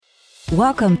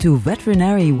Welcome to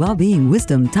Veterinary Wellbeing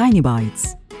Wisdom Tiny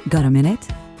Bites. Got a minute?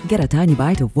 Get a tiny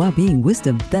bite of well-being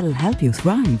wisdom that'll help you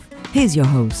thrive. Here's your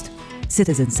host,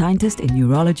 citizen scientist in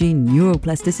neurology,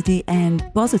 neuroplasticity, and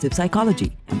positive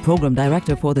psychology, and program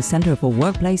director for the Center for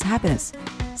Workplace Happiness,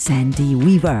 Sandy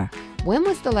Weaver. When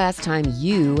was the last time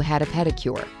you had a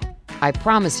pedicure? I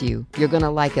promise you, you're going to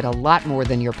like it a lot more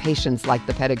than your patients like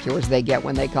the pedicures they get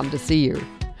when they come to see you.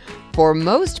 For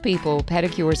most people,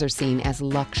 pedicures are seen as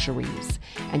luxuries,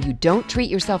 and you don't treat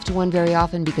yourself to one very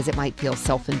often because it might feel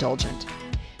self-indulgent.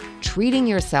 Treating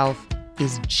yourself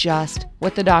is just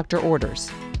what the doctor orders.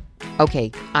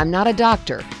 Okay, I'm not a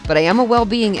doctor, but I am a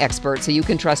well-being expert, so you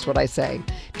can trust what I say.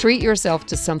 Treat yourself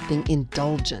to something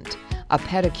indulgent. A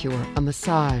pedicure, a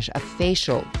massage, a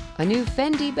facial, a new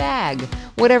Fendi bag,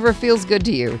 whatever feels good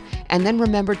to you. And then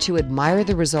remember to admire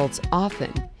the results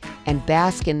often and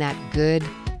bask in that good,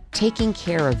 taking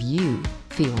care of you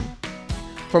feeling.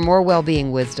 For more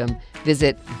well-being wisdom,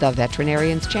 visit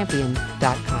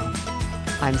theveterinarianschampion.com.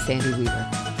 I'm Sandy Weaver.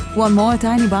 Want more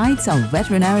tiny bites of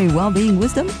veterinary well-being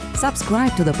wisdom?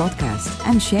 Subscribe to the podcast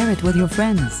and share it with your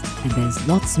friends. And there's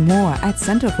lots more at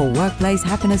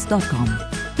centerforworkplacehappiness.com.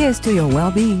 Here's to your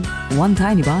well-being, one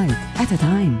tiny bite at a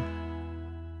time.